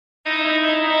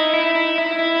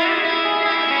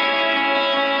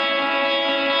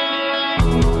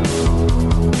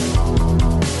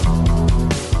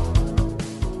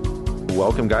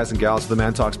Welcome, guys and gals, to the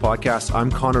Man Talks podcast.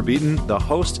 I'm Connor Beaton, the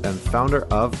host and founder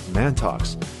of Man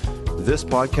Talks. This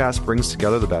podcast brings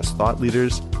together the best thought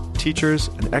leaders, teachers,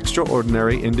 and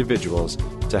extraordinary individuals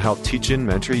to help teach and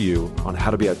mentor you on how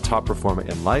to be a top performer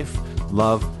in life,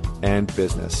 love, and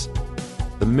business.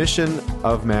 The mission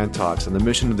of Man Talks and the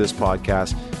mission of this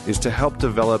podcast is to help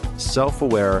develop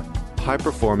self-aware,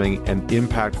 high-performing, and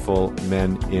impactful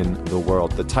men in the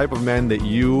world, the type of men that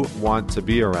you want to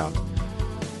be around.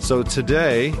 So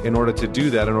today, in order to do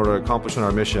that, in order to accomplish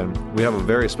our mission, we have a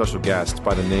very special guest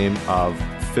by the name of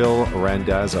Phil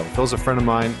Randazzo. Phil's a friend of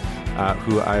mine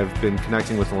who I've been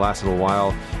connecting with in the last little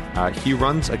while. He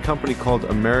runs a company called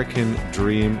American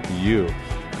Dream U.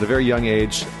 At a very young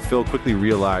age, Phil quickly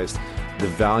realized the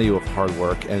value of hard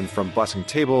work, and from bussing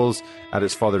tables at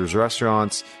his father's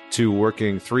restaurants to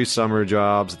working 3 summer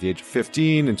jobs at the age of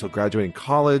 15 until graduating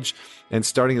college and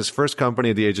starting his first company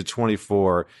at the age of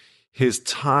 24. His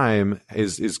time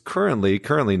is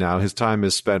currently now, his time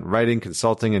is spent writing,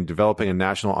 consulting, and developing a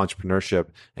national entrepreneurship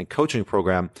and coaching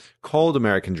program called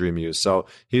American Dream U. So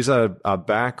he's a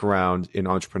background in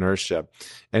entrepreneurship.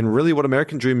 And really what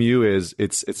American Dream U is,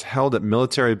 it's held at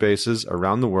military bases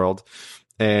around the world.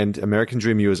 And American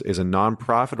Dream U is a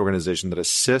nonprofit organization that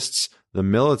assists the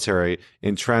military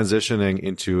in transitioning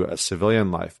into a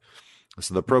civilian life.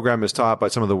 So the program is taught by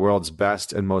some of the world's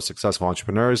best and most successful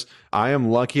entrepreneurs. I am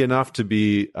lucky enough to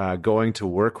be going to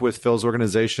work with Phil's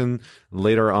organization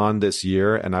later on this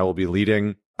year, and I will be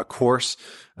leading a course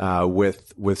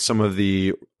with some of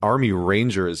the Army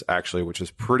Rangers, actually, which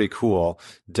is pretty cool,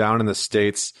 down in the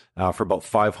States for about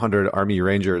 500 Army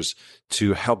Rangers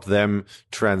to help them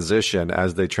transition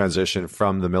as they transition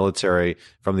from the military,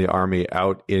 from the Army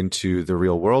out into the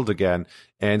real world again.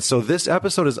 And so this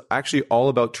episode is actually all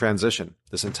about transition.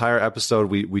 This entire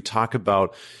episode, we talk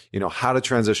about, how to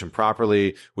transition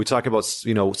properly. We talk about,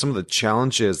 some of the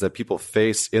challenges that people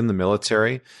face in the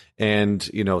military and,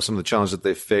 some of the challenges that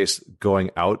they face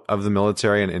going out of the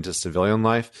military and into civilian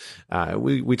life.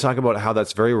 We talk about how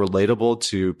that's very relatable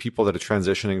to people that are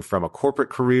transitioning from a corporate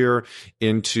career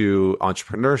into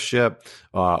entrepreneurship,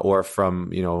 or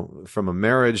from a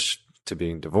marriage to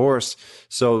being divorced.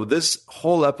 So this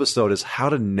whole episode is how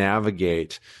to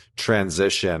navigate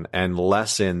transition and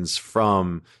lessons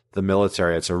from the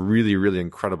military. It's a really, really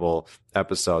incredible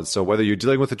episode. So whether you're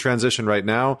dealing with a transition right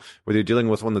now, whether you're dealing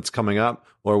with one that's coming up,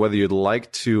 or whether you'd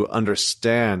like to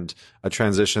understand a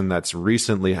transition that's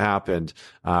recently happened,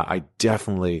 I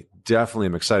definitely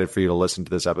am excited for you to listen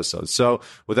to this episode. So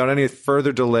without any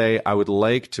further delay, I would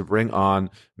like to bring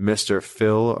on Mr.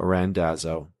 Phil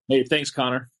Randazzo. Hey, thanks,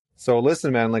 Connor. So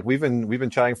listen, man, we've been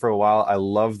chatting for a while. I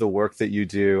love the work that you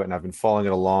do, and I've been following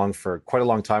it along for quite a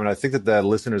long time. And I think that the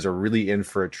listeners are really in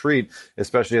for a treat,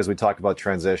 especially as we talk about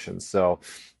transitions. So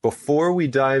before we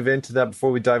dive into that, before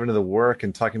we dive into the work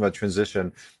and talking about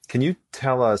transition, can you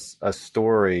tell us a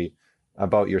story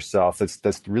about yourself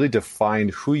that's really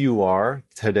defined who you are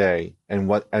today and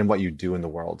what you do in the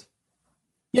world?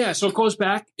 Yeah, so it goes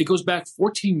back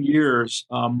 14 years,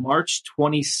 March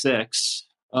 26th.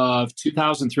 Of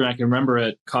 2003. I can remember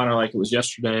it, Connor, like it was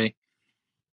yesterday.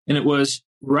 And it was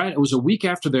a week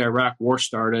after the Iraq war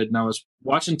started, and I was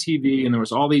watching TV, and there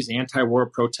was all these anti-war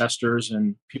protesters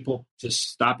and people just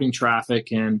stopping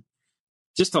traffic, and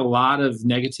just a lot of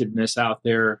negativeness out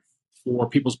there for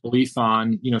people's belief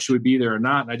on, should we be there or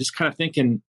not? And I just kind of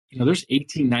thinking, there's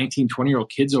 18, 19, 20-year-old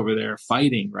kids over there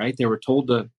fighting, right? They were told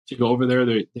to go over there.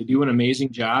 They do an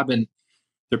amazing job, and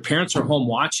their parents are home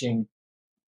watching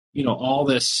all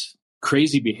this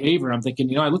crazy behavior. I'm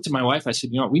thinking, I looked at my wife, I said,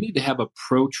 we need to have a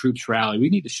pro-troops rally. We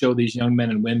need to show these young men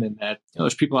and women that,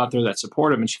 there's people out there that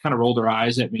support them. And she kind of rolled her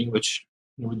eyes at me, which,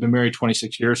 we've been married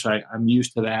 26 years, so I'm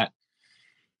used to that.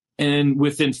 And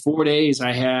within 4 days,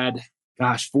 I had,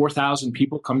 4,000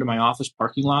 people come to my office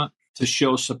parking lot to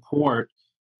show support,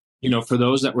 for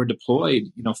those that were deployed,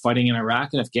 fighting in Iraq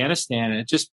and Afghanistan. And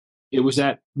it was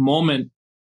that moment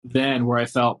then where I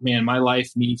felt, man, my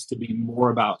life needs to be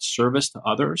more about service to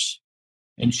others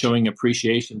and showing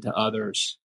appreciation to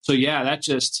others. So yeah,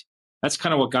 that's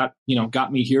kind of what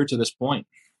got me here to this point.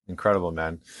 Incredible,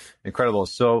 man. Incredible.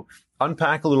 So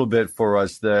unpack a little bit for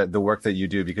us the work that you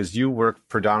do, because you work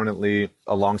predominantly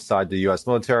alongside the U.S.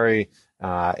 military,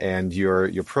 and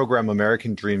your program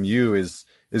American Dream U is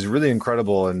really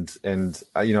incredible. And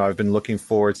I've been looking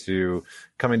forward to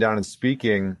coming down and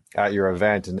speaking at your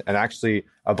event. And actually,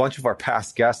 a bunch of our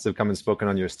past guests have come and spoken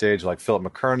on your stage, like Philip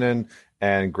McKernan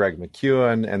and Greg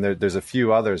McEwen, and there's a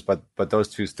few others, but those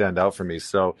two stand out for me.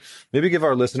 So maybe give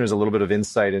our listeners a little bit of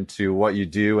insight into what you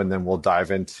do, and then we'll dive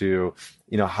into,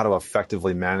 how to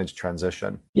effectively manage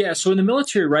transition. Yeah, so in the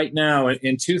military right now,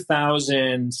 in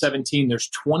 2017, there's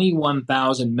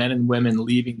 21,000 men and women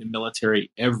leaving the military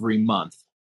every month.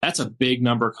 That's a big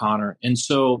number, Connor. And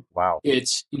so wow,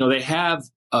 it's, they have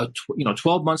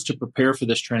 12 months to prepare for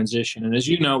this transition. And as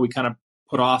you know, we kind of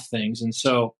put off things. And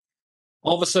so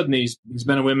all of a sudden, these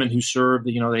men and women who serve,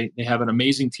 they have an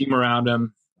amazing team around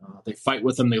them. They fight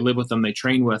with them, they live with them, they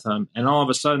train with them. And all of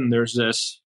a sudden, there's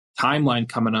this timeline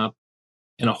coming up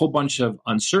and a whole bunch of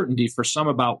uncertainty for some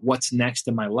about what's next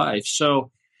in my life. So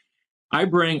I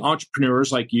bring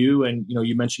entrepreneurs like you, and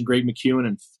you mentioned Greg McEwen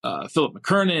and Philip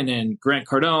McKernan and Grant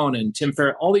Cardone and Tim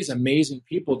Ferriss, all these amazing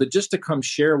people to come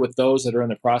share with those that are in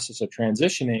the process of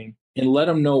transitioning and let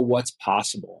them know what's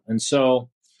possible. And so,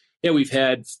 yeah, we've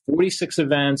had 46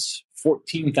 events,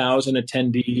 14,000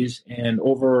 attendees, and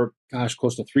over,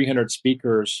 close to 300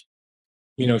 speakers,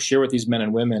 share with these men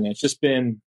and women. It's just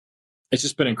been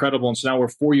incredible. And so now we're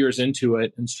 4 years into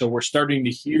it. And so we're starting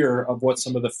to hear of what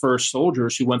some of the first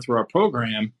soldiers who went through our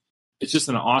program. It's just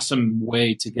an awesome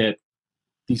way to get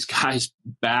these guys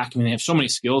back. I mean, they have so many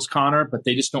skills, Connor, but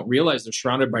they just don't realize they're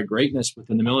surrounded by greatness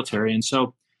within the military. And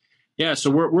so, yeah, so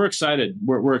we're excited.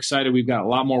 We're excited. We've got a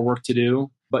lot more work to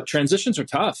do, but transitions are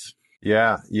tough.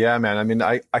 Yeah, man. I mean,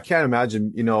 I can't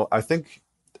imagine, I think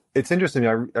it's interesting.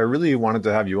 I really wanted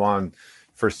to have you on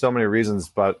for so many reasons,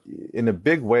 but in a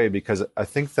big way, because I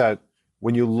think that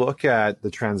when you look at the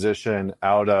transition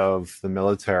out of the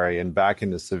military and back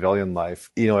into civilian life,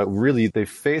 they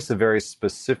face a very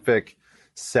specific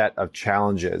set of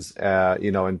challenges,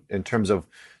 in terms of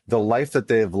the life that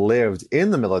they've lived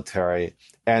in the military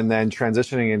and then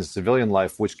transitioning into civilian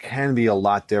life, which can be a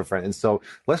lot different. And so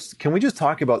can we just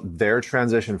talk about their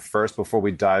transition first before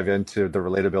we dive into the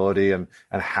relatability and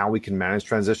how we can manage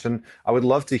transition? I would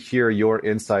love to hear your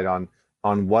insight on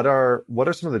what are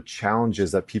some of the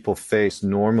challenges that people face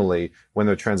normally when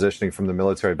they're transitioning from the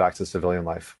military back to civilian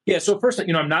life? Yeah. So first,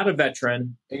 I'm not a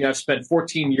veteran. I've spent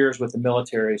 14 years with the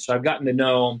military, so I've gotten to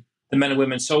know the men and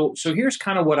women. So here's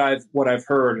kind of what I've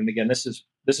heard. And again, this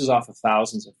is off of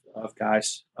thousands of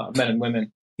guys, men and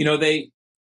women. A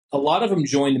lot of them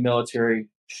join the military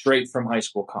straight from high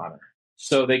school, Connor.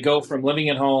 So they go from living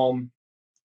at home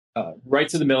right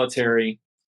to the military,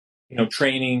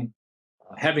 training,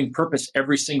 having purpose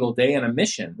every single day and a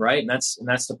mission, right? And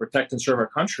that's to protect and serve our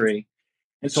country.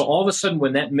 And so all of a sudden,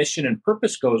 when that mission and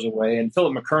purpose goes away, and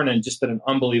Philip McKernan just did an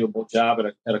unbelievable job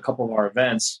at a couple of our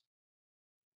events,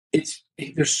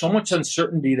 there's so much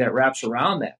uncertainty that wraps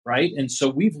around that, right? And so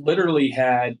we've literally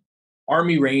had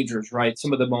Army Rangers, right,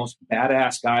 some of the most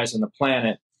badass guys on the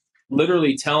planet,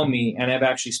 literally tell me, and I've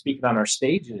actually spoken on our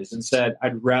stages and said,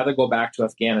 I'd rather go back to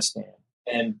Afghanistan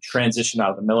and transition out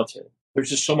of the military. There's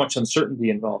just so much uncertainty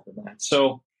involved in that.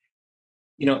 So,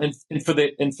 and for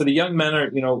the young men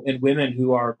and women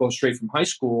who go straight from high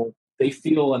school, they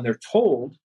feel and they're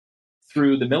told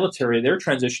through the military, their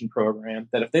transition program,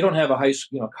 that if they don't have a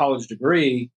college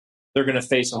degree, they're going to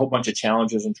face a whole bunch of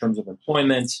challenges in terms of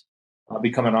employment,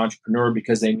 become an entrepreneur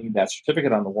because they need that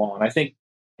certificate on the wall. And I think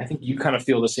you kind of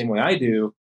feel the same way I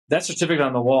do. That certificate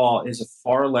on the wall is a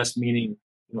far less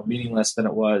meaningless than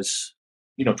it was,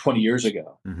 20 years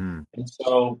ago. Mm-hmm. And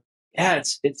so, yeah,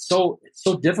 it's so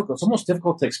difficult. It's almost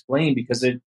difficult to explain because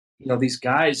these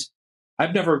guys.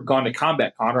 I've never gone to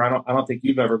combat, Connor. I don't think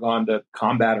you've ever gone to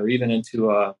combat or even into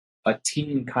a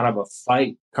team kind of a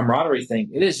fight camaraderie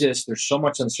thing. It is just, there's so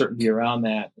much uncertainty around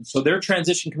that. And so their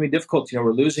transition can be difficult.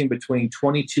 We're losing between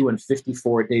 22 and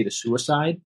 54 a day to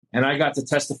suicide. And I got to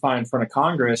testify in front of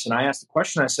Congress and I asked the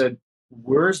question, I said,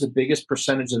 where's the biggest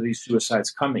percentage of these suicides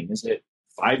coming? Is it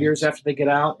 5 years after they get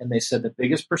out? And they said the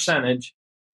biggest percentage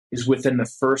is within the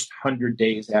first 100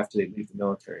 days after they leave the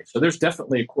military. So there's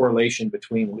definitely a correlation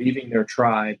between leaving their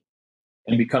tribe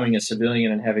and becoming a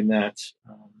civilian and having that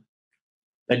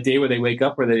day where they wake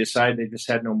up where they decide they just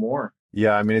had no more.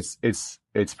 Yeah, I mean, it's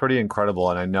pretty incredible.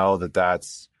 And I know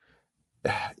that's,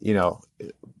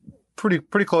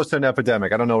 pretty close to an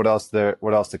epidemic. I don't know what else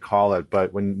to call it,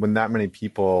 but when that many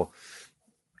people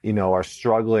are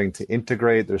struggling to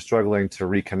integrate, they're struggling to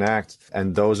reconnect,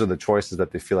 and those are the choices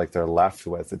that they feel like they're left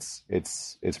with.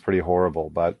 It's pretty horrible.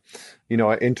 But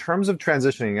in terms of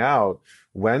transitioning out,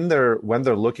 when they're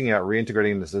looking at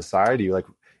reintegrating into society, like,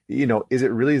 is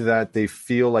it really that they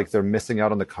feel like they're missing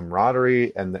out on the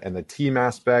camaraderie and the team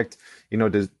aspect?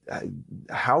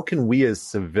 How can we as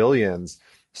civilians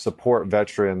support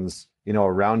veterans,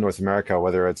 around North America,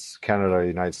 whether it's Canada or the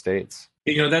United States?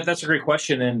 That's a great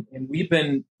question, and we've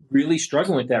been really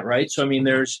struggling with that, right? So I mean,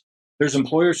 there's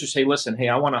employers who say, listen, hey,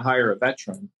 I want to hire a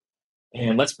veteran,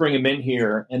 and let's bring him in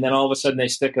here, and then all of a sudden they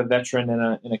stick a veteran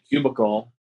in a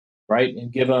cubicle, right,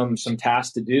 and give them some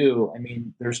tasks to do. I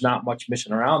mean, there's not much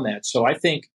mission around that. So I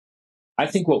think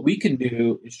what we can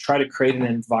do is try to create an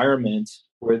environment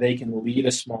where they can lead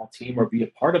a small team or be a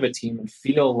part of a team and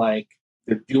feel like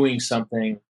they're doing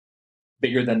something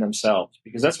bigger than themselves,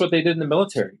 because that's what they did in the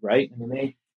military, right? I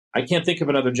mean, I can't think of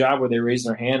another job where they raise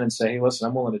their hand and say, hey, listen,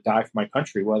 I'm willing to die for my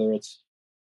country, whether it's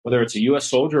a U.S.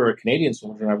 soldier or a Canadian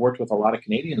soldier. And I've worked with a lot of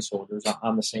Canadian soldiers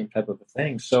on the same type of a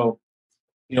thing. So,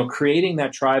 creating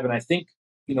that tribe. And I think,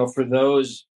 for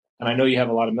those, and I know you have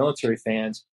a lot of military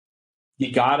fans, I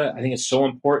think it's so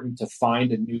important to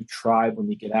find a new tribe when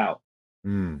you get out.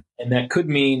 Mm. And that could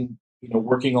mean,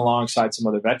 working alongside some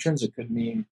other veterans. It could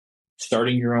mean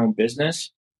starting your own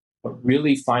business, but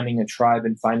really finding a tribe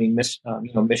and finding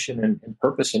mission and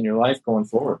purpose in your life going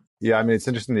forward. Yeah, I mean, it's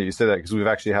interesting that you say that, because we've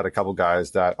actually had a couple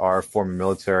guys that are former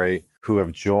military who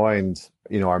have joined,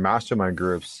 our mastermind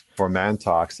groups for Man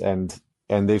Talks, and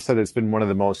they've said it's been one of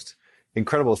the most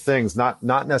incredible things. Not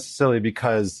necessarily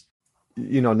because,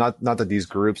 not that these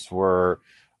groups were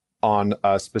on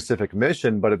a specific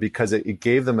mission, but because it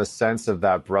gave them a sense of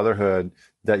that brotherhood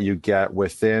that you get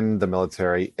within the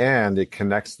military, and it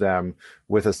connects them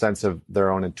with a sense of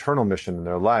their own internal mission in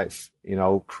their life,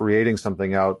 creating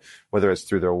something out, whether it's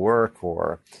through their work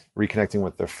or reconnecting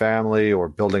with their family or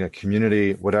building a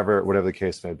community, whatever the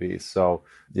case may be. So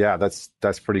yeah,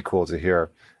 that's pretty cool to hear.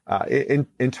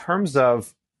 In terms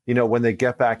of, when they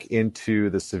get back into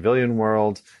the civilian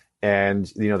world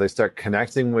and, they start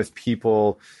connecting with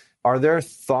people, are there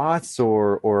thoughts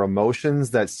or emotions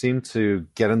that seem to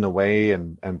get in the way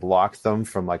and block them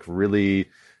from like really,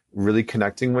 really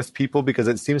connecting with people? Because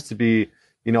it seems to be,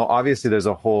 obviously there's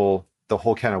the whole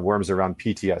can of worms around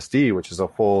PTSD, which is a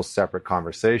whole separate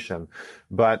conversation.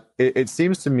 But it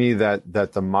seems to me that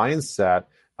the mindset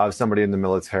of somebody in the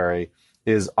military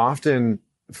is often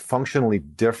functionally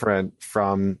different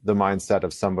from the mindset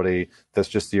of somebody that's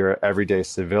just your everyday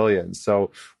civilian. So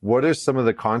what are some of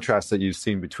the contrasts that you've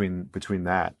seen between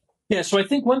that? Yeah, so I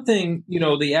think one thing,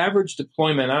 the average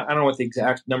deployment, I don't know what the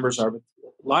exact numbers are, but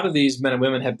a lot of these men and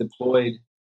women have deployed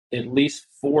at least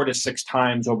 4 to 6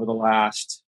 times over the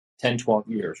last 10, 12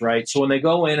 years, right? So when they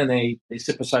go in and they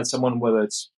sit beside someone, whether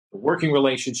it's a working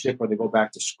relationship or they go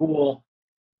back to school,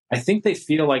 I think they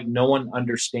feel like no one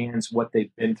understands what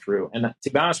they've been through. And to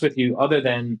be honest with you, other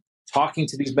than talking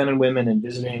to these men and women and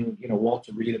visiting,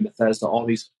 Walter Reed and Bethesda, all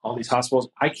these hospitals,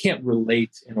 I can't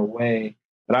relate in a way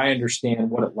that I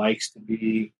understand what it likes to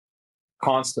be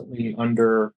constantly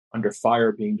under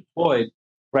fire being deployed.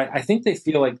 Right? I think they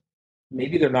feel like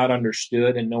maybe they're not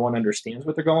understood and no one understands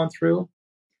what they're going through.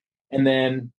 And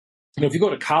then, if you go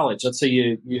to college, let's say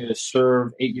you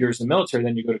serve 8 years in the military,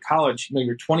 then you go to college,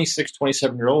 you're 26,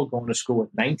 27-year-old going to school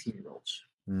with 19-year-olds,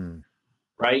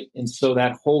 right? And so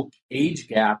that whole age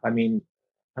gap, I mean,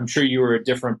 I'm sure you were a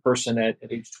different person at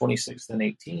age 26 than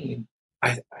 18.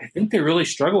 I think they really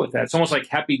struggle with that. It's almost like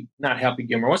not Happy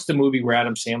Gilmore. What's the movie where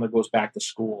Adam Sandler goes back to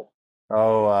school?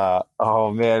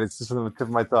 Oh man, it's just on the tip of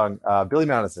my tongue. Billy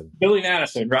Madison. Billy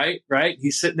Madison, right? Right.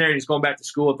 He's sitting there and he's going back to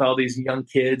school with all these young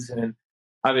kids, and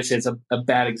obviously it's a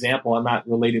bad example. I'm not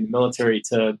relating the military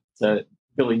to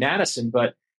Billy Madison,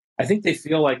 but I think they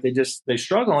feel like they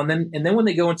struggle. And then when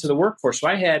they go into the workforce, so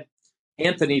I had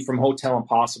Anthony from Hotel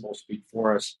Impossible speak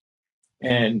for us.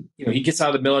 And, he gets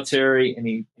out of the military and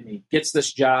he gets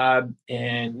this job,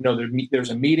 and,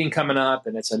 there's a meeting coming up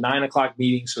and it's a 9:00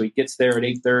 meeting. So he gets there at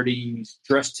 8:30, he's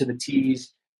dressed to the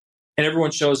T's, and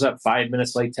everyone shows up 5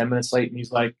 minutes late, 10 minutes late. And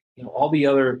he's like,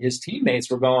 his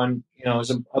teammates were going,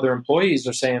 his other employees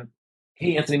are saying,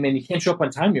 hey, Anthony, man, you can't show up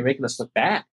on time. You're making us look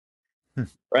bad.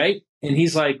 Right. And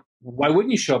he's like, why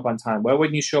wouldn't you show up on time? Why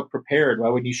wouldn't you show up prepared? Why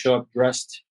wouldn't you show up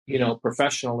dressed,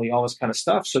 professionally, all this kind of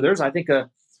stuff. So there's, I think, a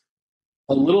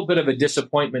little bit of a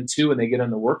disappointment too when they get in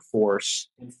the workforce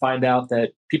and find out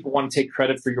that people want to take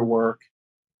credit for your work.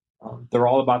 They're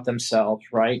all about themselves,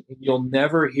 right? And you'll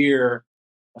never hear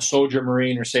a soldier,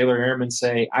 Marine, or sailor airman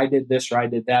say, I did this or I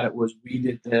did that. It was, we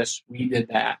did this, we did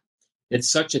that.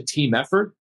 It's such a team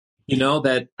effort,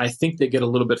 that I think they get a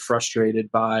little bit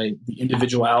frustrated by the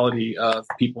individuality of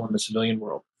people in the civilian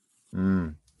world.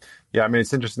 Yeah, I mean,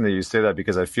 it's interesting that you say that,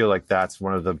 because I feel like that's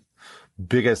one of the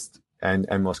biggest and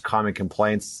most common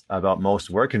complaints about most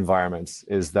work environments,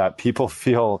 is that people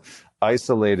feel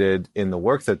isolated in the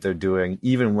work that they're doing,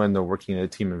 even when they're working in a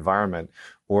team environment,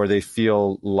 or they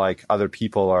feel like other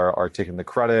people are taking the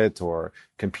credit or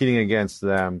competing against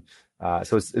them.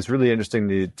 So it's really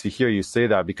interesting to hear you say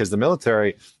that, because the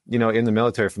military, in the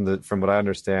military, from what I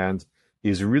understand,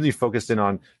 is really focused in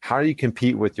on how do you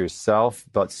compete with yourself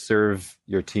but serve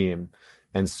your team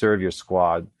and serve your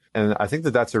squad. And I think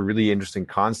that that's a really interesting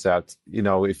concept.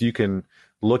 If you can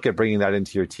look at bringing that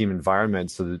into your team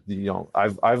environment, so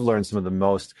that, I've learned some of the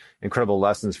most incredible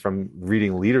lessons from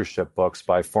reading leadership books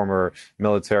by former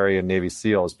military and Navy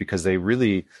SEALs, because they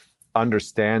really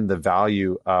understand the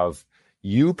value of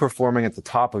you performing at the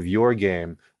top of your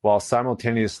game while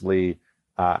simultaneously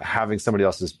having somebody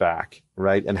else's back,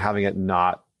 right? And having it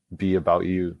not be about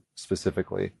you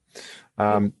specifically.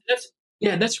 That's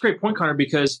a great point, Connor,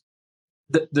 because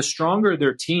the stronger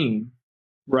their team,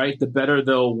 right, the better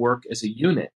they'll work as a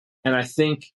unit. And I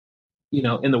think,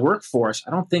 in the workforce,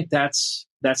 I don't think that's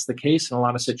the case in a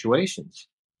lot of situations.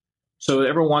 So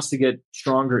everyone wants to get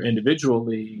stronger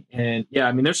individually. And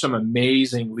there's some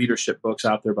amazing leadership books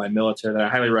out there by military that I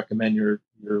highly recommend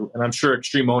and I'm sure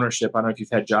Extreme Ownership. I don't know if you've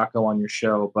had Jocko on your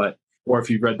show, or if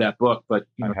you've read that book, but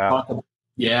talk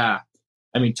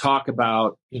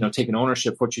about, taking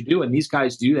ownership of what you do. And these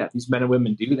guys do that. These men and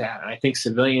women do that. And I think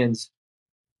civilians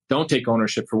don't take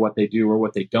ownership for what they do or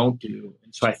what they don't do.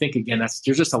 And so I think, again, there's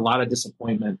just a lot of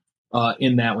disappointment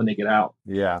in that when they get out.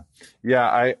 Yeah,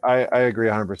 I agree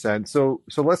 100%. So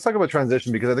let's talk about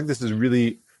transition, because I think this is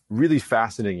really, really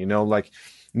fascinating. Like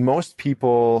most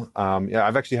people,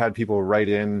 I've actually had people write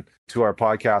in to our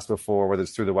podcast before, whether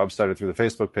it's through the website or through the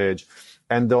Facebook page,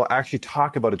 and they'll actually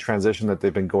talk about a transition that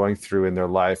they've been going through in their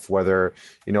life, whether,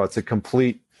 it's a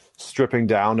complete stripping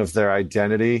down of their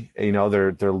identity.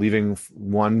 They're leaving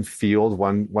one field,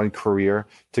 one career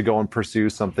to go and pursue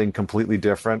something completely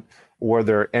different, or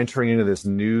they're entering into this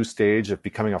new stage of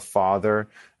becoming a father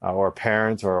or a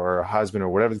parent or a husband or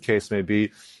whatever the case may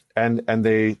be. And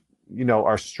they,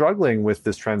 are struggling with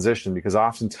this transition, because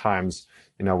oftentimes,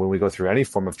 when we go through any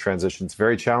form of transition, it's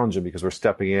very challenging because we're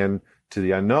stepping in to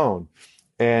the unknown.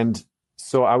 And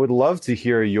so I would love to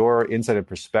hear your insight and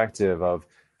perspective of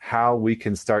how we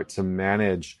can start to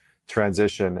manage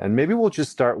transition. And maybe we'll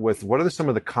just start with, what are some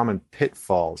of the common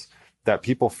pitfalls that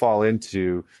people fall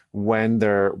into when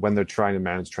they're trying to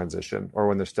manage transition, or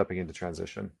when they're stepping into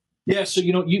transition? Yeah. So,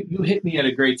 you hit me at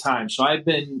a great time. So I've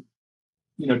been,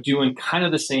 doing kind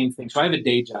of the same thing. So I have a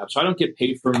day job. So I don't get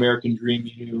paid for American Dream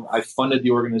U. I've funded the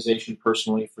organization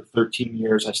personally for 13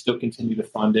 years. I still continue to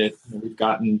fund it. We've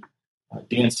gotten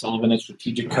Dan Sullivan as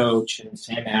strategic coach, and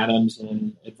Sam Adams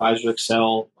and Advisor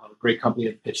Excel, a great company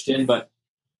that pitched in. But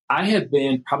I have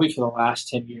been, probably for the last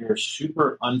 10 years,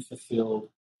 super unfulfilled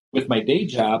with my day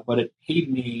job, but it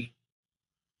paid me,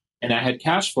 and I had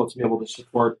cash flow to be able to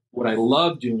support what I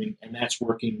love doing, and that's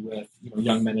working with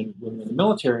young men and women in the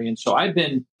military. And so I've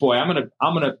been,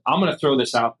 I'm gonna throw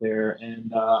this out there,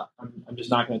 and I'm just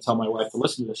not going to tell my wife to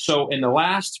listen to this. So in the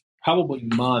last probably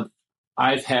month,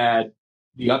 I've had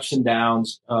the ups and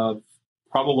downs of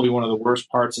probably one of the worst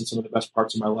parts and some of the best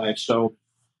parts of my life. So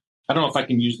I don't know if I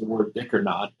can use the word dick or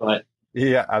not, but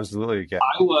yeah, absolutely you can.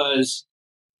 I was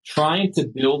trying to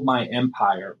build my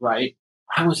empire, right?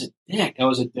 I was a dick. I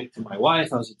was a dick to my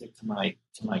wife. I was a dick to my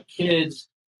kids.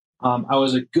 I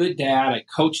was a good dad. I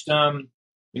coached them.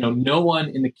 No one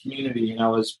in the community, and I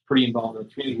was pretty involved in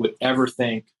the community, would ever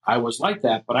think I was like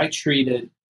that. But I treated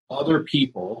other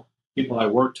people I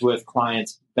worked with,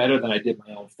 clients, better than I did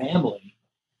my own family.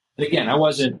 And again, I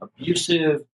wasn't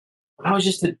abusive, but I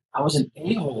was an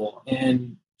a-hole,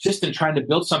 and just in trying to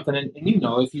build something. And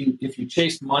if you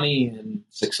chase money and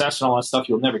success and all that stuff,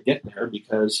 you'll never get there,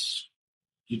 because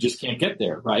you just can't get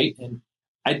there, right? And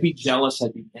I'd be jealous,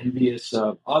 I'd be envious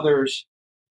of others,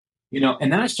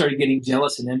 and then I started getting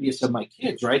jealous and envious of my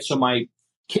kids, right? So my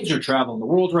kids are traveling the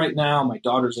world right now. My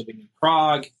daughter's living in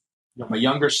Prague. My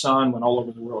younger son went all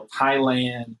over the world,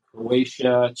 Thailand,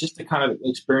 Croatia, just to kind of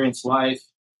experience life.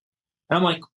 And I'm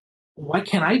like, why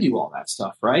can't I do all that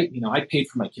stuff, right? I paid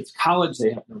for my kids' college.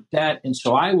 They have no debt. And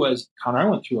so I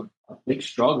went through a big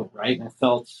struggle, right? And I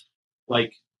felt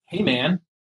like, hey, man,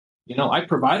 I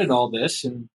provided all this,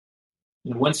 and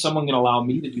when's someone going to allow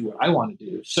me to do what I want to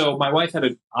do? So my wife had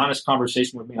an honest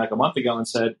conversation with me like a month ago and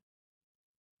said,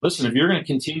 listen, if you're going to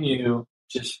continue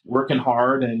just working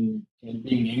hard and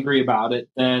being angry about it,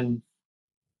 then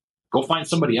go find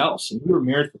somebody else. And we were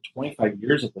married for 25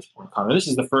 years at this point, Connor. This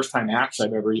is the first time actually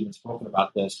I've ever even spoken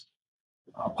about this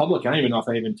public. I don't even know if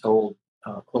I even told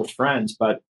close friends,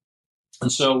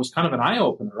 and so it was kind of an eye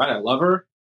opener, right? I love her.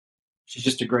 She's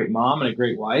just a great mom and a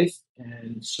great wife.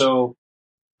 And so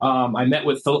I met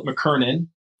with Philip McKernan.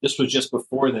 This was just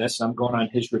before this. I'm going on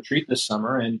his retreat this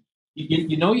summer. And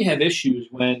you have issues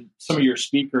when some of your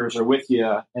speakers are with you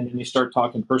and then you start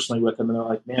talking personally with them and they're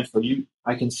like, man, for you,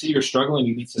 I can see you're struggling.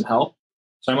 You need some help.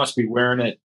 So I must be wearing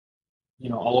it,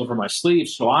 all over my sleeve.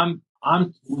 So I'm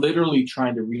literally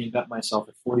trying to reinvent myself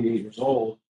at 48 years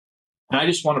old. And I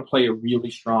just want to play a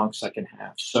really strong second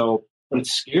half. So, but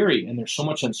it's scary and there's so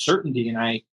much uncertainty.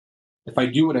 And if I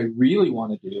do what I really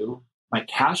want to do, my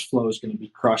cash flow is going to be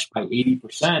crushed by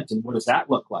 80%. And what does that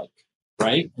look like?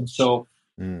 Right. And so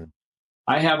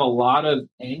I have a lot of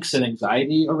angst and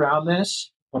anxiety around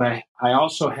this, but I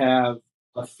also have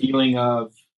a feeling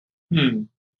of,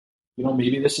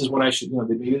 maybe this is what I should,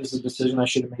 maybe this is a decision I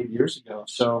should have made years ago.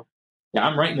 So yeah,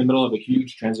 I'm right in the middle of a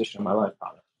huge transition in my life,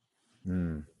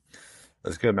 Connor.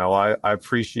 That's good, man. Well, I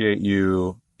appreciate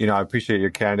you. I appreciate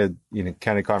your candid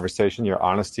conversation, your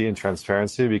honesty and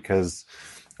transparency, because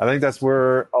I think that's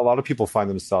where a lot of people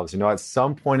find themselves. At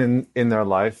some point in their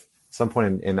life, some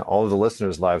point in all of the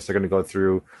listeners' lives, they're going to go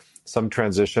through some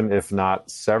transition, if not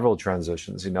several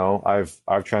transitions. I've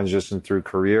transitioned through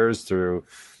careers, through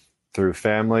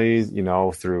family,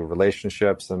 through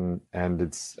relationships, and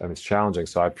it's challenging.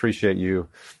 So I appreciate you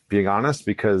being honest,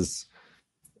 because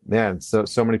man,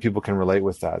 so many people can relate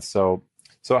with that. So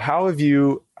how have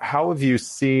you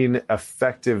seen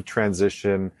effective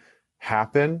transition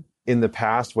happen in the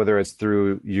past, whether it's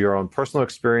through your own personal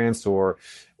experience or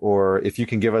if you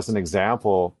can give us an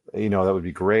example, that would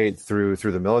be great, through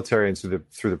the military and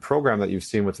through the program that you've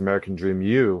seen with American Dream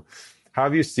U. How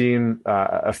have you seen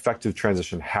effective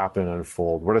transition happen and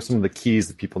unfold? What are some of the keys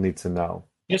that people need to know?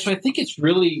 Yeah, so I think it's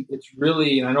really,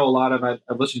 and I know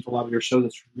I've listened to a lot of your shows.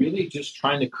 It's really just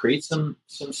trying to create some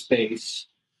space,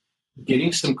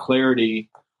 getting some clarity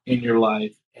in your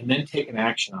life, and then taking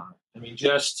action on it. I mean,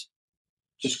 just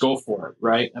go for it,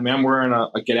 right? I mean, I'm wearing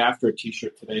a Get After It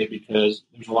t-shirt today because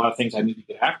there's a lot of things I need to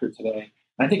get after today.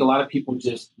 And I think a lot of people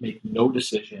just make no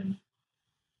decision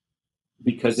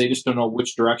because they just don't know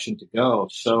which direction to go.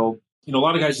 So, a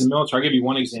lot of guys in the military, I'll give you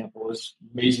one example. This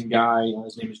amazing guy,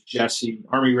 his name is Jesse,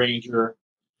 Army Ranger.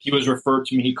 He was referred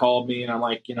to me. He called me, and I'm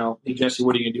like, hey, Jesse,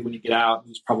 what are you going to do when you get out?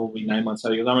 He's probably 9 months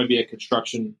out. He goes, I'm going to be a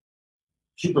construction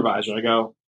supervisor. I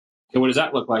go, okay, what does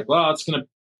that look like? Well, it's going to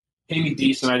pay me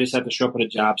decent. I just have to show up at a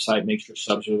job site, make sure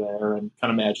subs are there, and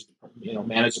kind of manage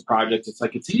the project. It's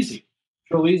like, it's easy.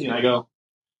 It's real easy. And I go,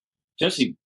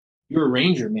 Jesse, you're a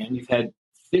Ranger, man. You've had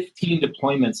 15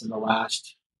 deployments in the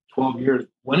last 12 years.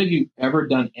 When have you ever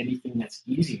done anything that's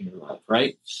easy in your life,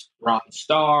 right? Bronze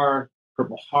Star,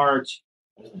 Purple Heart,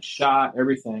 shot,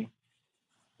 everything.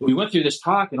 We went through this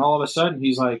talk, and all of a sudden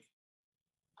he's like,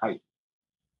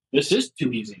 this is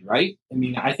too easy, right? I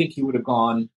mean, I think he would have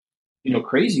gone,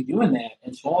 crazy doing that.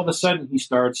 And so all of a sudden he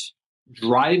starts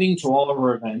driving to all of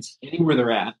our events, anywhere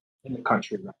they're at in the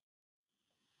country, right?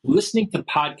 Listening to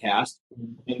podcasts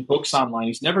and books online.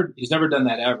 He's never done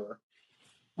that ever.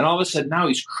 And all of a sudden now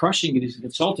he's crushing it as a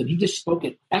consultant. He just spoke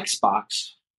at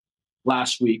Xbox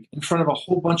last week in front of a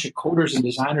whole bunch of coders and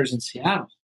designers in Seattle,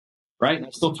 right? And I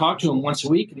still talk to him once a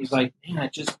week, and he's like, man,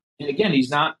 and again, he's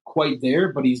not quite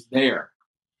there, but he's there.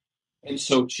 And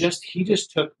so he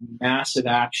just took massive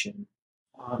action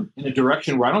in a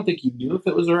direction where I don't think he knew if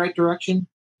it was the right direction.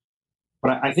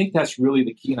 But I think that's really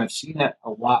the key. And I've seen that a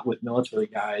lot with military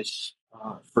guys,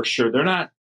 for sure. They're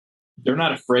not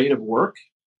afraid of work,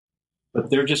 but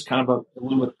they're just kind of a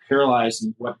little bit paralyzed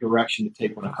in what direction to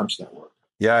take when it comes to that work.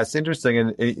 Yeah, it's interesting.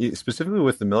 And specifically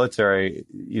with the military,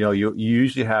 you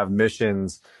usually have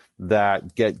missions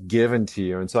that get given to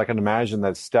you. And so I can imagine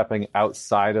that stepping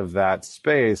outside of that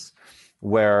space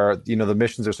where, the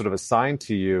missions are sort of assigned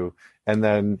to you, and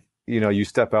then, you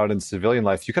step out in civilian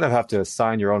life, you kind of have to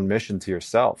assign your own mission to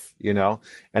yourself,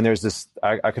 and there's this,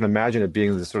 I can imagine it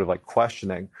being this sort of like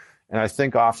questioning. And I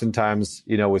think oftentimes,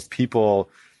 with people,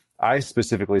 I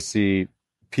specifically see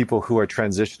people who are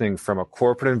transitioning from a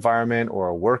corporate environment or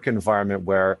a work environment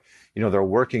where, they're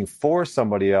working for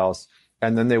somebody else,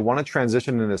 and then they want to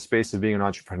transition into the space of being an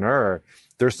entrepreneur.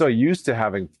 They're so used to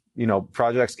having,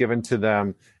 projects given to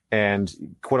them and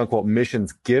quote unquote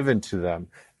missions given to them.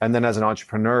 And then as an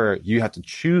entrepreneur, you have to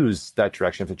choose that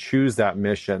direction, you have to choose that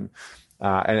mission.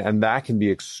 And that can be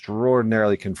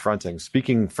extraordinarily confronting.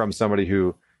 Speaking from somebody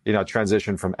who,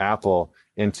 transitioned from Apple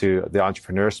into the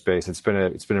entrepreneur space, it's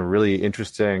been a really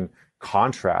interesting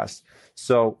contrast.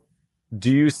 So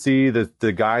do you see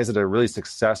the guys that are really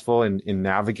successful in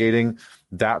navigating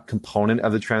that component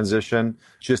of the transition,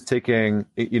 just taking,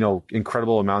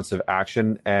 incredible amounts of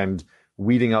action and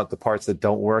weeding out the parts that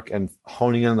don't work and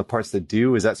honing in on the parts that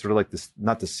do? Is that sort of like this,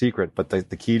 not the secret, but the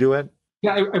key to it?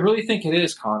 Yeah, I really think it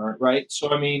is, Connor, right? So,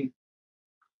 I mean,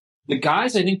 the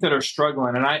guys I think that are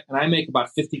struggling, and I make about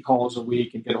 50 calls a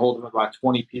week and get a hold of about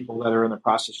 20 people that are in the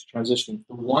process of transitioning.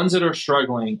 The ones that are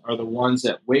struggling are the ones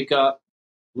that wake up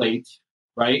late,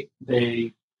 right?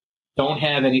 They don't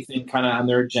have anything kind of on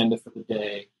their agenda for the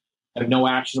day, have no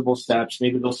actionable steps.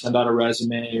 Maybe they'll send out a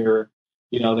resume or,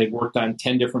 they've worked on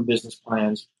 10 different business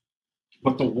plans.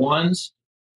 But the ones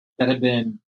that have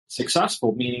been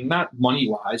successful, meaning not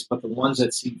money-wise, but the ones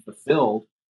that seem fulfilled,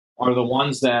 are the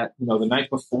ones that, the night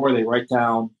before they write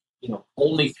down,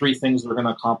 only 3 things they're going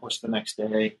to accomplish the next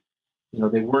day.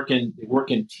 They work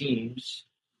in teams,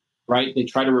 right? They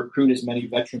try to recruit as many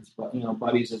veterans,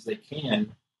 buddies as they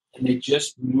can, and they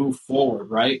just move forward,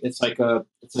 right? It's like a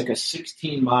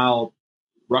 16-mile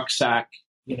rucksack,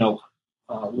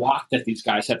 walk that these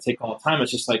guys have to take all the time.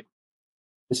 It's just like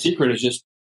the secret is just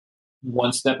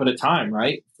one step at a time,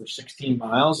 right? For 16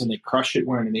 miles, and they crush it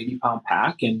wearing an 80-pound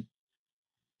pack, and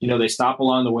they stop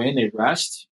along the way and they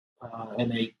rest,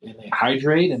 and they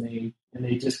hydrate, and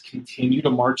they just continue to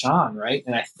march on, right?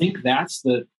 And I think that's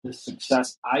the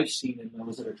success I've seen in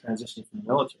those that are transitioning from the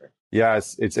military. Yeah,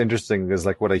 it's interesting because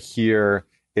like what I hear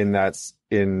in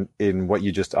what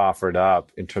you just offered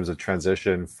up in terms of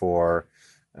transition for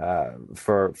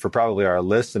probably our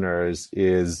listeners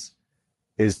is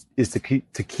to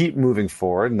keep moving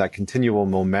forward, and that continual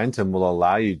momentum will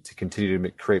allow you to continue to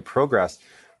create progress.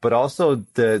 But also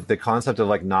the concept of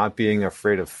like not being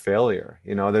afraid of failure.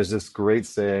 There's this great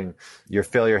saying, your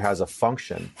failure has a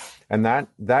function. And that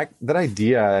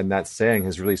idea and that saying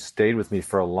has really stayed with me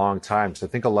for a long time. So I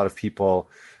think a lot of people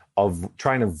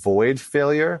try and avoid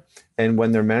failure. And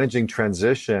when they're managing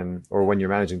transition, or when you're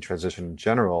managing transition in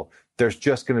general, there's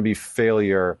just going to be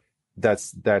failure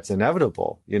that's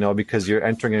inevitable, because you're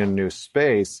entering in a new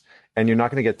space and you're not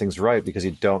going to get things right because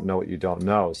you don't know what you don't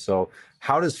know. So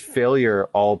how does failure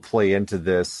all play into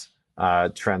this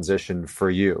transition for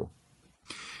you?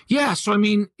 Yeah. So, I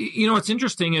mean, what's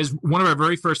interesting is one of our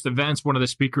very first events, one of the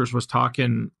speakers was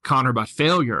talking, Connor, about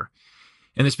failure.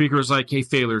 And the speaker was like, hey,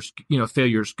 failure's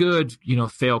good,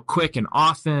 fail quick and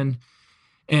often.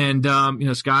 And,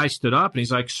 this guy stood up and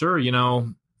he's like, sir,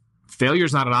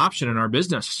 failure's not an option in our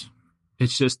business.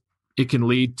 It's just, it can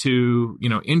lead to,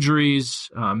 injuries,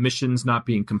 missions not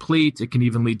being complete. It can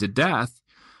even lead to death.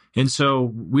 And so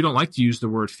we don't like to use the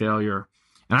word failure.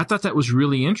 And I thought that was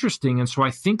really interesting. And so I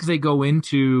think they go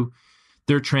into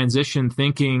their transition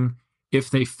thinking if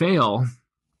they fail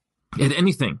at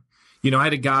anything, I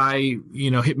had a guy,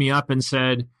 hit me up and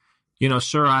said,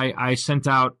 sir, I sent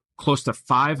out close to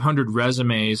 500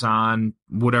 resumes on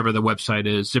whatever the website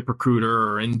is, ZipRecruiter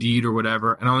or Indeed or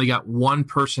whatever. And I only got one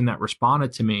person that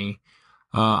responded to me.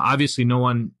 Obviously no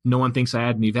one thinks I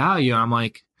add any value. And I'm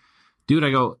like, dude,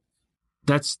 I go,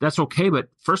 that's okay. But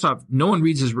first off, no one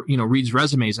reads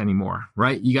resumes anymore,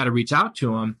 right? You got to reach out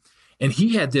to them. And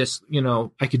he had this,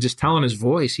 I could just tell in his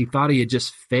voice, he thought he had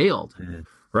just failed,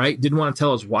 right? Didn't want to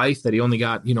tell his wife that he only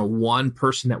got, one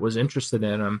person that was interested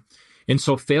in him. And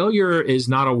so failure is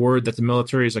not a word that the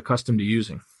military is accustomed to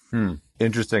using.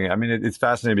 Interesting. I mean, it's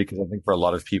fascinating because I think for a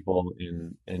lot of people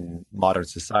in modern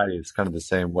society, it's kind of the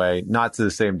same way, not to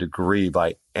the same degree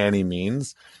by any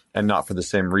means, and not for the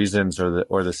same reasons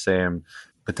or the same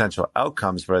potential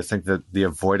outcomes. But I think that the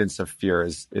avoidance of fear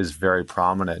is very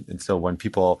prominent. And so when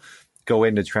people go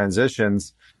into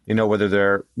transitions, whether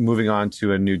they're moving on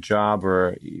to a new job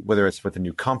or whether it's with a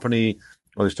new company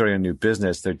or they're starting a new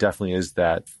business, there definitely is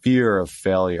that fear of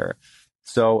failure.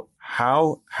 So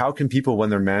how can people, when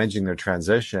they're managing their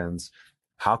transitions,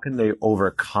 how can they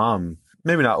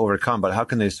maybe not overcome, but how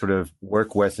can they sort of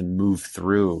work with and move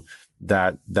through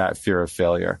that fear of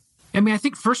failure? I mean, I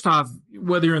think first off,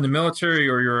 whether you're in the military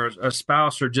or you're a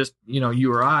spouse or just,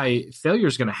 you or I, failure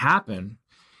is going to happen.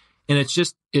 And it's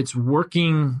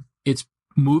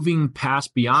moving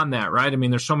past beyond that, right? I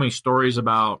mean, there's so many stories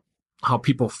about how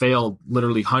people failed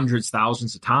literally hundreds,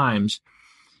 thousands of times.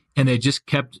 And they just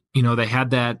kept, they had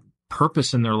that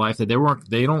purpose in their life that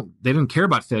they didn't care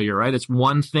about failure, right? It's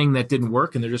one thing that didn't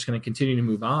work and they're just going to continue to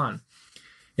move on.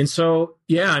 And so,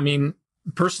 yeah, I mean,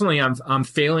 personally, I'm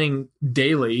failing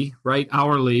daily, right?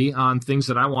 Hourly on things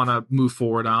that I want to move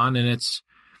forward on. And it's,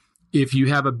 if you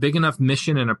have a big enough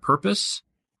mission and a purpose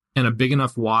and a big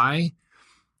enough why,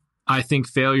 I think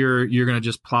failure, you're going to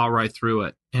just plow right through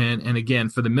it. And again,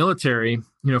 for the military,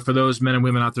 for those men and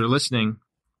women out there listening,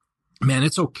 man,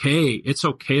 it's okay. It's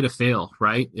okay to fail,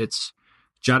 right? It's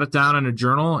jot it down in a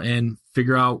journal and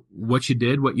figure out what you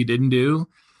did, what you didn't do,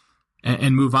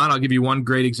 and move on. I'll give you one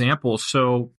great example.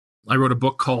 So I wrote a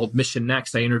book called Mission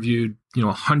Next. I interviewed,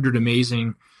 100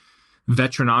 amazing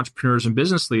veteran entrepreneurs and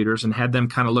business leaders and had them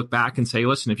kind of look back and say,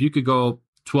 listen, if you could go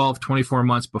 12, 24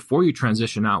 months before you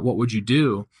transition out, what would you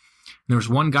do? And there was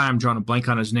one guy, I'm drawing a blank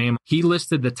on his name. He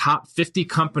listed the top 50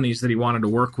 companies that he wanted to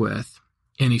work with.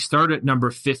 And he started at number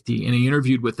 50 and he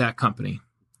interviewed with that company.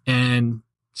 And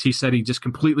he said he just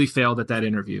completely failed at that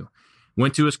interview.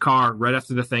 Went to his car right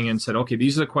after the thing and said, okay,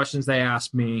 these are the questions they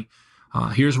asked me.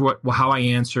 Here's how I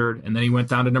answered. And then he went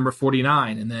down to number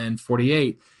 49 and then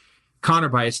 48. Connor,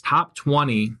 by his top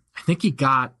 20, I think he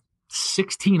got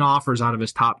 16 offers out of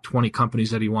his top 20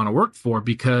 companies that he wanted to work for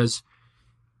because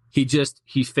he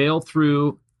failed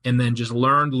through and then just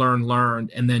learned,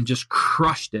 and then just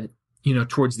crushed it,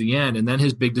 towards the end. And then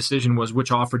his big decision was,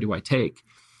 which offer do I take?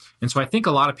 And so I think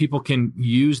a lot of people can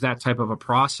use that type of a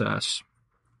process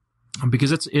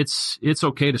because it's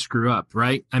okay to screw up,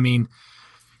 right? I mean,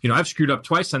 I've screwed up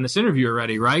twice on this interview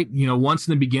already, right? Once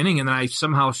in the beginning, and then I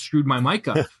somehow screwed my mic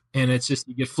up, and it's just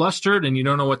you get flustered and you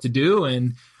don't know what to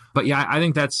do. But yeah, I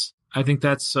think that's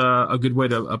a good way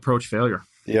to approach failure.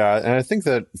 Yeah, and I think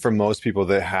that for most people,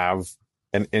 they have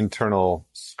an internal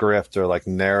script or like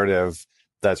narrative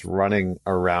that's running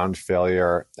around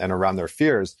failure and around their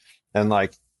fears. And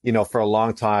for a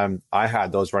long time, I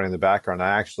had those running in the background.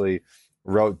 I actually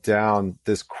wrote down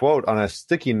this quote on a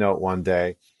sticky note one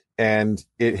day, and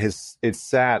it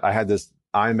sat. I had this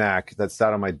iMac that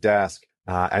sat on my desk,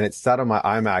 and it sat on my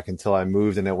iMac until I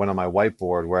moved, and it went on my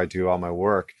whiteboard where I do all my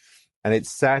work. And it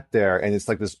sat there, and it's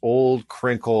like this old,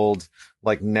 crinkled,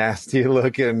 like nasty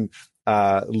looking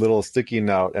little sticky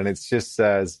note. And it just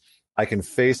says, I can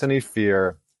face any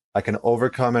fear. I can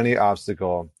overcome any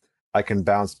obstacle. I can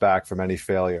bounce back from any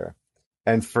failure.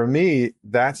 And for me,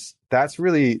 that's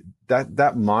really,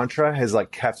 that mantra has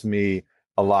kept me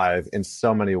alive in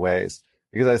so many ways.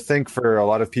 Because I think for a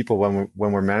lot of people, when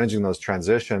we're managing those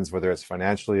transitions, whether it's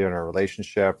financially in a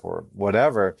relationship or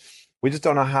whatever, we just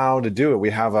don't know how to do it. We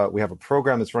have a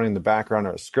program that's running in the background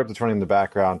or a script that's running in the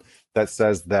background that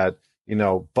says that,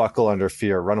 buckle under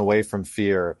fear, run away from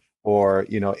fear, or,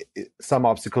 some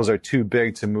obstacles are too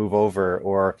big to move over,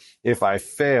 or if I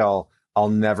fail, I'll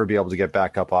never be able to get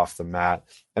back up off the mat.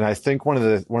 And I think one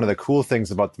of the cool things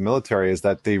about the military is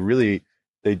that they really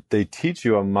teach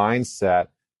you a mindset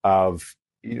of,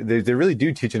 they really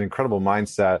do teach an incredible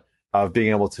mindset of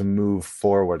being able to move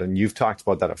forward. And you've talked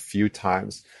about that a few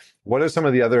times. What are some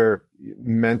of the other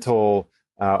mental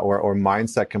or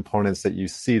mindset components that you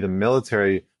see the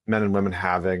military men and women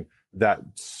having that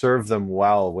serve them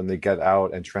well when they get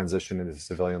out and transition into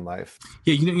civilian life?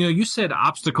 Yeah, you said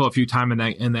obstacle a few times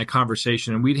in that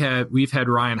conversation, and we've had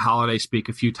Ryan Holiday speak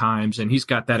a few times, and he's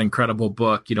got that incredible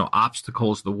book,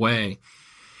 Obstacles the Way.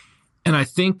 And I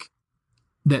think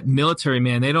that military,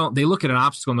 man, they look at an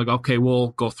obstacle and they go, okay, we'll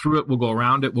go through it, we'll go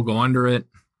around it, we'll go under it.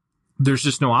 There's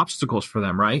just no obstacles for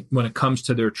them, right? When it comes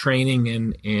to their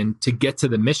training and to get to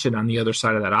the mission on the other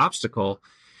side of that obstacle.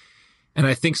 And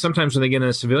I think sometimes when they get in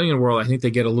the civilian world, I think they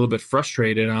get a little bit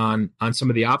frustrated on some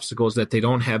of the obstacles that they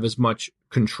don't have as much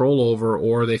control over,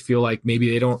 or they feel like maybe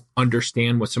they don't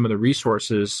understand what some of the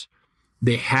resources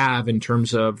they have in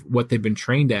terms of what they've been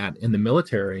trained at in the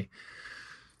military.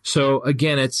 So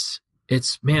again, it's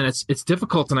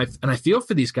difficult. And I feel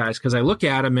for these guys because I look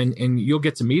at them and you'll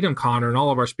get to meet them, Connor, and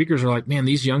all of our speakers are like, man,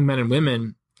 these young men and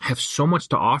women have so much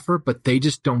to offer, but they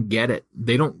just don't get it.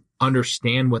 They don't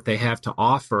understand what they have to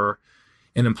offer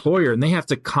an employer, and they have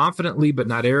to confidently, but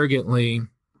not arrogantly,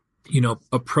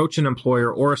 approach an employer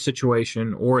or a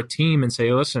situation or a team and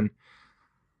say, listen,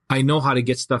 I know how to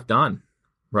get stuff done.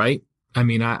 Right. I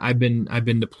mean, I've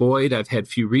been deployed. I've had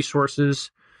few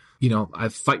resources.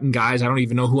 I've fighting guys. I don't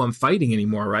even know who I'm fighting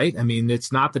anymore. Right. I mean,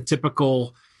 it's not the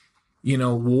typical,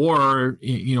 war,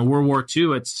 World War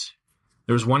II.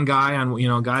 There's one guy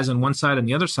on, guys on one side and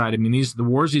the other side. I mean, the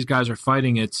wars these guys are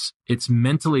fighting, it's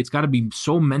got to be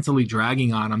so mentally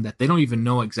dragging on them that they don't even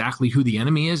know exactly who the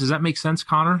enemy is. Does that make sense,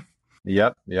 Connor?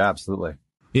 Yep. Yeah, absolutely.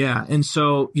 Yeah. And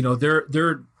so,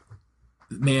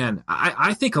 man,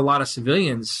 I think a lot of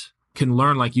civilians can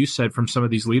learn, like you said, from some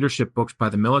of these leadership books by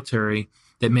the military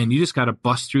that, man, you just got to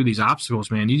bust through these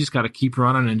obstacles, man. You just got to keep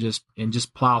running and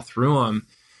just plow through them.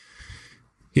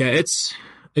 Yeah.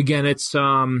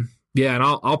 Yeah, and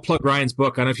I'll plug Ryan's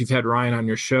book. I don't know if you've had Ryan on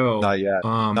your show. Not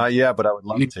yet, but I would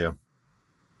love to.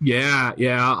 Yeah,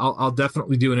 I'll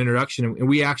definitely do an introduction. And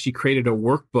we actually created a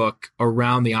workbook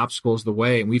around the obstacles of the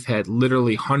way, and we've had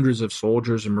literally hundreds of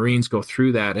soldiers and Marines go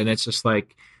through that, and it's just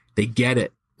like they get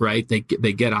it, right? They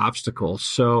get obstacles.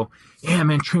 So yeah,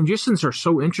 man, transitions are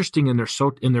so interesting and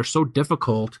they're so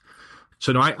difficult.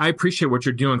 So no, I appreciate what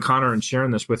you're doing, Connor, and sharing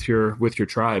this with your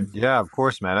tribe. Yeah, of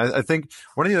course, man. I think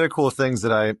one of the other cool things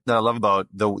that I love about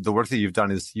the work that you've done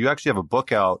is you actually have a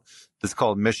book out that's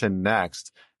called Mission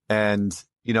Next. And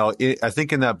I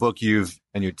think in that book you've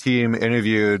and your team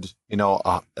interviewed,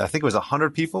 I think it was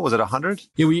 100 people. Was it 100?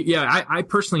 Yeah, I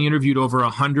personally interviewed over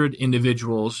 100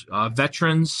 individuals,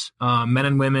 veterans, men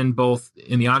and women, both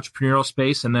in the entrepreneurial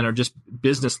space and then are just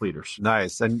business leaders.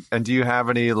 Nice. And do you have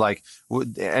any,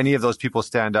 would any of those people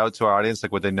stand out to our audience?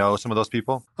 Like, would they know some of those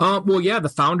people? Well, yeah, the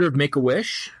founder of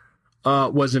Make-A-Wish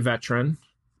was a veteran.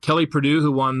 Kelly Purdue,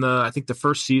 who won the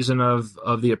first season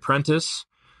of The Apprentice.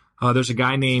 There's a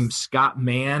guy named Scott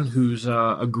Mann, who's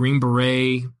a Green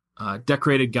Beret,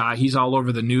 decorated guy. He's all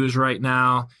over the news right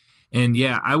now. And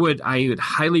yeah, I would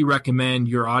highly recommend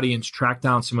your audience track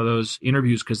down some of those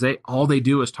interviews because all they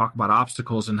do is talk about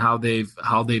obstacles and how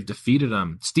they've defeated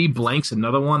them. Steve Blank's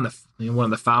another one, one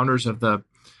of the founders of the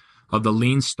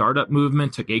lean startup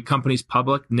movement, took 8 companies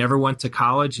public, never went to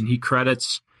college, and he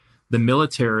credits the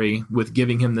military with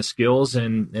giving him the skills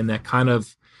and that kind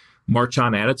of march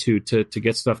on attitude to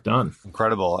get stuff done.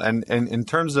 Incredible. And in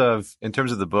terms of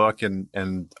the book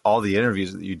and all the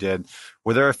interviews that you did,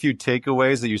 were there a few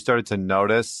takeaways that you started to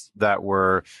notice that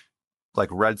were like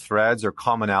red threads or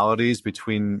commonalities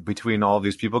between all of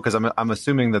these people? Because I'm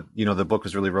assuming that the book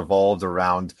was really revolved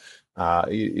around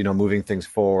moving things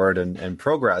forward and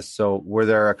progress. So were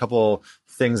there a couple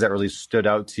things that really stood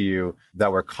out to you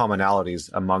that were commonalities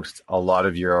amongst a lot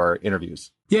of your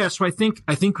interviews? Yeah, so I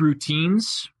think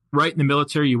routines. Right in the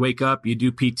military, you wake up, you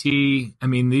do PT. I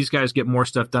mean, these guys get more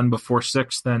stuff done before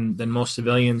 6 than most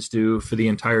civilians do for the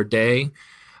entire day.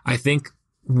 I think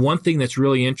one thing that's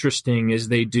really interesting is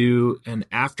they do an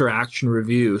after-action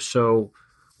review. So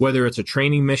whether it's a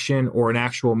training mission or an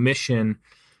actual mission,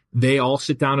 they all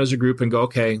sit down as a group and go,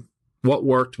 okay, what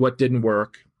worked, what didn't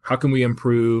work? How can we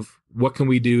improve? What can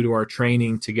we do to our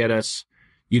training to get us,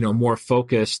 more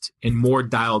focused and more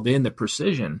dialed in to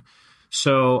precision?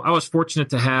 So I was fortunate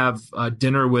to have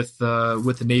dinner with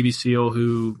the Navy SEAL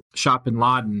who shot bin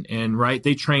Laden, and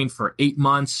they trained for 8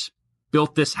 months,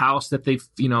 built this house that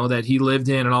that he lived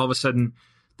in, and all of a sudden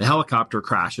the helicopter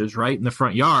crashes right in the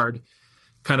front yard,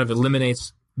 kind of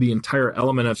eliminates the entire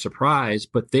element of surprise.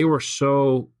 But they were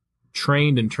so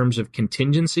trained in terms of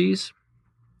contingencies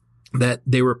that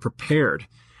they were prepared.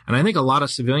 And I think a lot of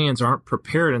civilians aren't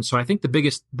prepared. And so I think the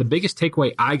biggest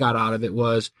takeaway I got out of it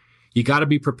was, you got to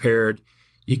be prepared.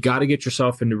 You got to get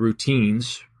yourself into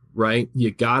routines, right?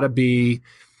 You got to be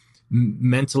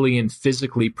mentally and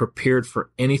physically prepared for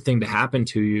anything to happen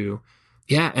to you.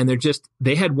 Yeah. And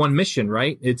they had one mission,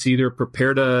 right? It's either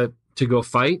prepare to go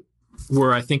fight,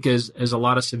 where I think as a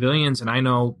lot of civilians, and I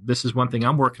know this is one thing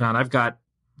I'm working on, I've got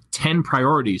 10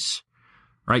 priorities,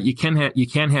 right? You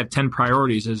can't have 10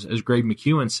 priorities, as Greg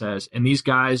McEwen says. And these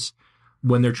guys,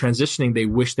 when they're transitioning, they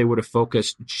wish they would have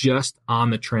focused just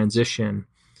on the transition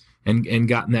and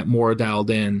gotten that more dialed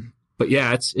in. But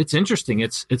yeah, it's interesting.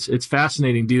 It's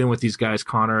fascinating dealing with these guys,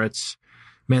 Connor.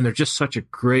 They're just such a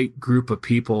great group of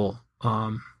people.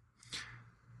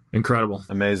 Incredible.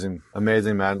 Amazing,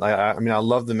 man. I mean, I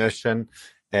love the mission,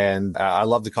 and I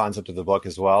love the concept of the book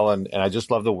as well. And I just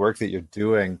love the work that you're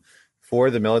doing for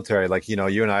the military. Like, you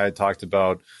and I had talked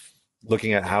about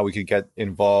looking at how we could get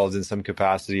involved in some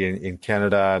capacity in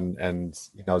Canada and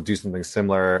do something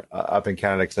similar up in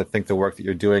Canada, because I think the work that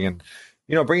you're doing and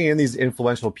bringing in these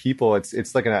influential people,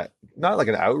 it's like not like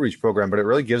an outreach program, but it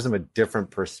really gives them a different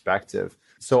perspective.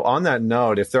 So on that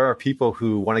note, if there are people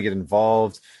who want to get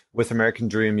involved with American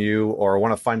Dream U or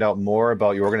want to find out more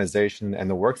about your organization and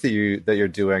the work that you're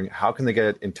doing, how can they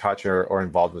get in touch or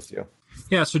involved with you?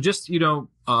 Yeah, so just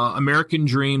American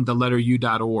Dream, the letter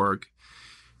U.org.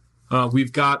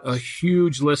 We've got a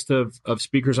huge list of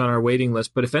speakers on our waiting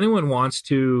list, but if anyone wants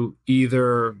to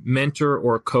either mentor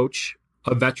or coach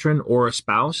a veteran or a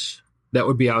spouse, that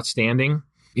would be outstanding.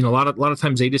 A lot of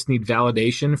times they just need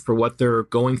validation for what they're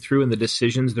going through and the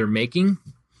decisions they're making,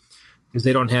 because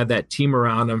they don't have that team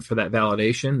around them for that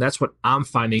validation. That's what I'm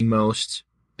finding most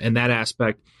in that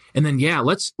aspect. And then, yeah,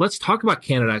 let's talk about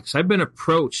Canada, because I've been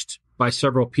approached by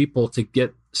several people to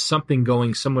get something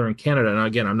going similar in Canada. And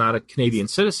again, I'm not a Canadian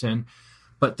citizen,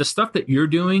 but the stuff that you're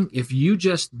doing, if you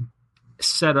just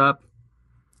set up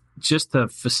just to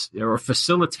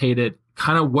facilitate it,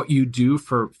 kind of what you do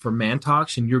for Man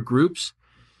Talks and your groups,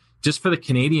 just for the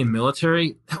Canadian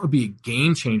military, that would be a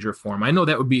game changer for them. I know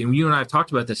that would be, and you and I have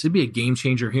talked about this, it'd be a game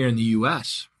changer here in the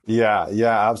U.S. Yeah,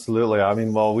 absolutely. I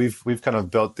mean, well, we've kind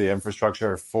of built the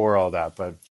infrastructure for all that,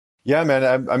 but yeah,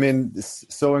 man, I mean, it's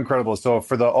so incredible. So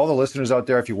for all the listeners out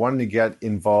there, if you wanted to get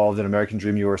involved in American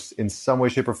Dream U or in some way,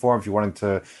 shape, or form, if you wanted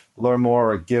to learn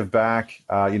more or give back,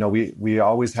 we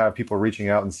always have people reaching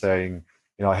out and saying,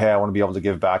 hey, I want to be able to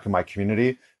give back in my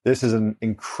community. This is an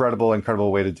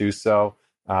incredible way to do so.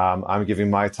 I'm giving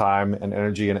my time and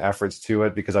energy and efforts to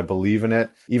it because I believe in it.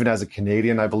 Even as a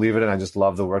Canadian, I believe in it. And I just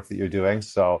love the work that you're doing.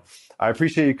 So I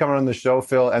appreciate you coming on the show,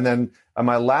 Phil. And then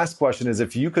my last question is,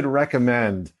 if you could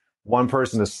recommend one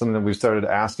person, this is something that we've started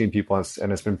asking people,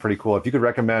 and it's been pretty cool. If you could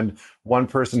recommend one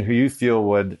person who you feel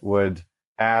would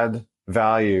add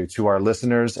value to our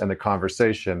listeners and the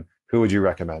conversation, who would you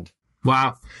recommend?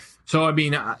 Wow. So, I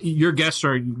mean, your guests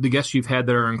are the guests you've had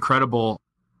that are incredible.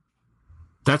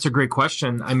 That's a great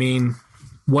question. I mean,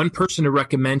 one person to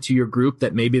recommend to your group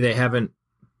that maybe they aren't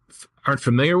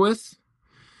familiar with,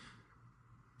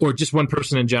 or just one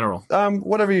person in general?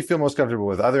 Whatever you feel most comfortable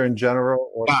with, either in general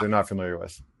or if they're not familiar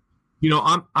with. You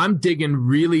know, I'm digging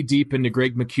really deep into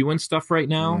Greg McKeown stuff right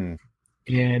now,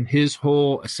 and his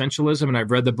whole essentialism. And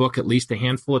I've read the book at least a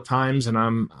handful of times,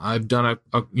 and I've done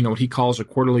a what he calls a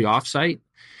quarterly offsite.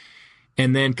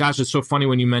 And then, gosh, it's so funny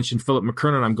when you mentioned Philip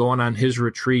McKernan. I'm going on his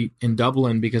retreat in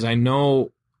Dublin because I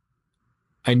know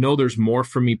there's more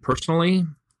for me personally.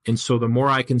 And so the more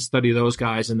I can study those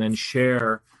guys and then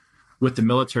share with the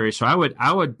military. So I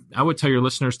would tell your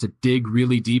listeners to dig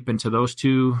really deep into those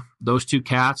two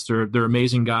cats. They're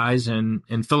amazing guys. And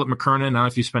Philip McKernan, I don't know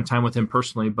if you spent time with him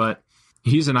personally, but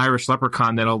he's an Irish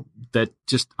leprechaun that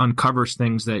just uncovers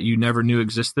things that you never knew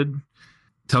existed.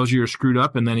 Tells you you're screwed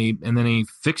up, and then he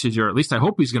fixes you. Or at least I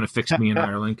hope he's going to fix me in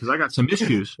Ireland because I got some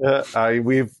issues.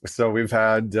 We've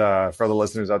had for the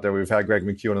listeners out there, we've had Greg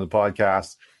McKeown on the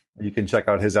podcast. You can check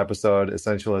out his episode,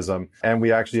 Essentialism, and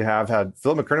we actually have had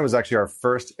Phil McKernan was actually our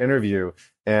first interview,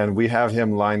 and we have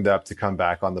him lined up to come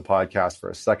back on the podcast for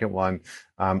a second one.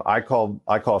 I call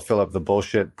Philip the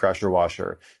bullshit pressure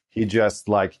washer. He just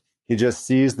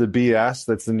sees the BS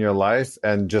that's in your life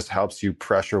and just helps you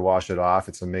pressure wash it off.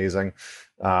 It's amazing.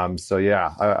 So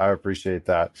yeah, I appreciate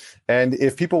that. And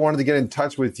if people wanted to get in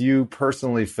touch with you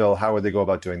personally, Phil, how would they go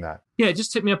about doing that? Yeah,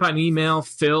 just hit me up on email,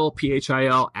 Phil,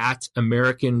 PHIL,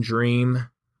 @AmericanDream,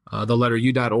 the letter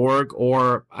U.org,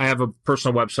 or I have a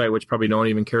personal website, which probably no one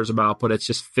even cares about, but it's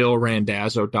just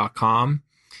philrandazzo.com.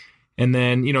 And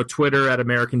then, Twitter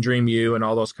 @AmericanDreamU and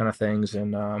all those kind of things.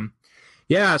 And,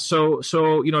 yeah, so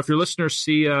if your listeners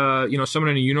see,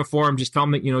 someone in a uniform, just tell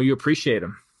them that, you appreciate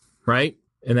them, right?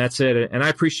 And that's it. And I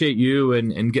appreciate you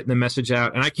and getting the message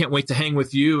out. And I can't wait to hang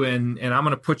with you. And I'm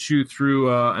going to put you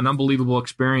through an unbelievable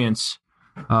experience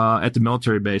at the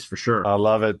military base for sure. I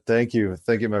love it. Thank you,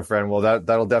 my friend. Well,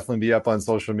 that'll definitely be up on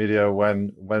social media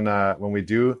when we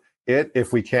do it,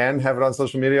 if we can have it on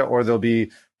social media, or there'll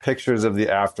be pictures of the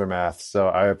aftermath. So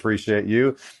I appreciate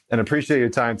you and appreciate your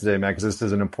time today, man, because this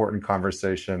is an important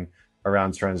conversation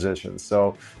around transition.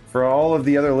 So for all of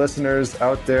the other listeners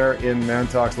out there in Man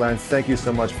Talks land, thank you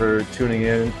so much for tuning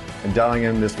in and dialing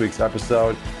in this week's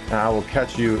episode. And I will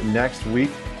catch you next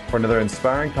week for another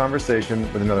inspiring conversation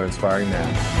with another inspiring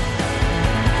man.